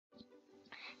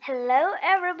Hello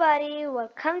everybody,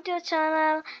 welcome to our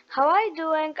channel. How are you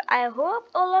doing? I hope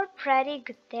all are pretty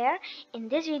good there. In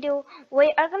this video,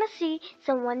 we are gonna see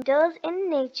some wonders in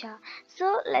nature.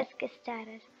 So let's get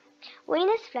started.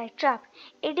 Venus flytrap.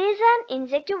 It is an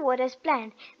insectivorous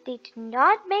plant. They do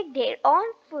not make their own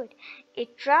food.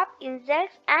 It traps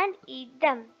insects and eats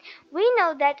them. We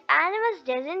know that animals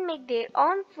doesn't make their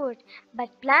own food,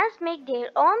 but plants make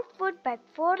their own food by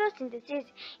photosynthesis.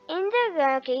 In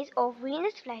the case of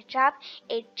Venus flytrap,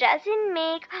 it doesn't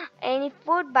make any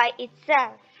food by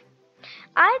itself.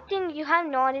 I think you have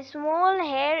noticed small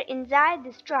hair inside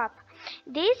this trap.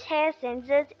 This hair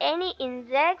senses any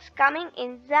insects coming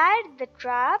inside the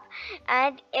trap,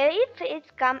 and if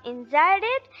it's come inside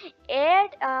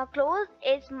it close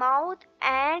its mouth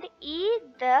and eat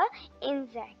the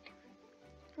insect.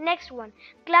 Next one,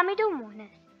 Chlamydomonas.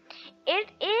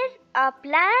 It is a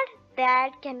plant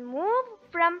that can move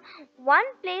from one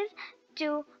place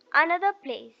to another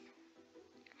place.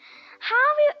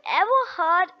 Have you ever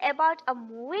heard about a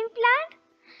moving plant?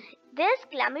 This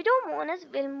Chlamydomonas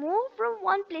will move from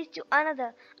one place to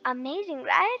another. Amazing,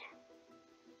 right?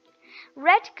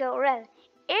 Red coral.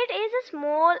 It is a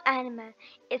small animal.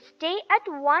 It stays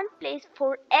at one place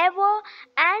forever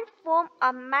and forms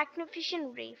a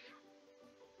magnificent reef.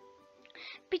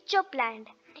 Pitcher plant.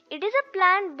 It is a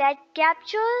plant that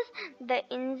captures the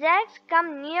insects,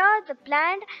 come near the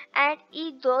plant and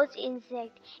eat those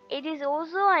insects. It is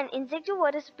also an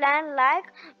insectivorous plant like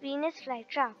Venus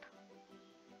flytrap.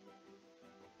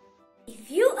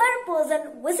 If you are a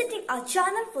person visiting our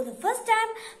channel for the first time,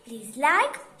 please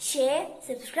like, share,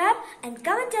 subscribe and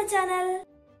comment our channel.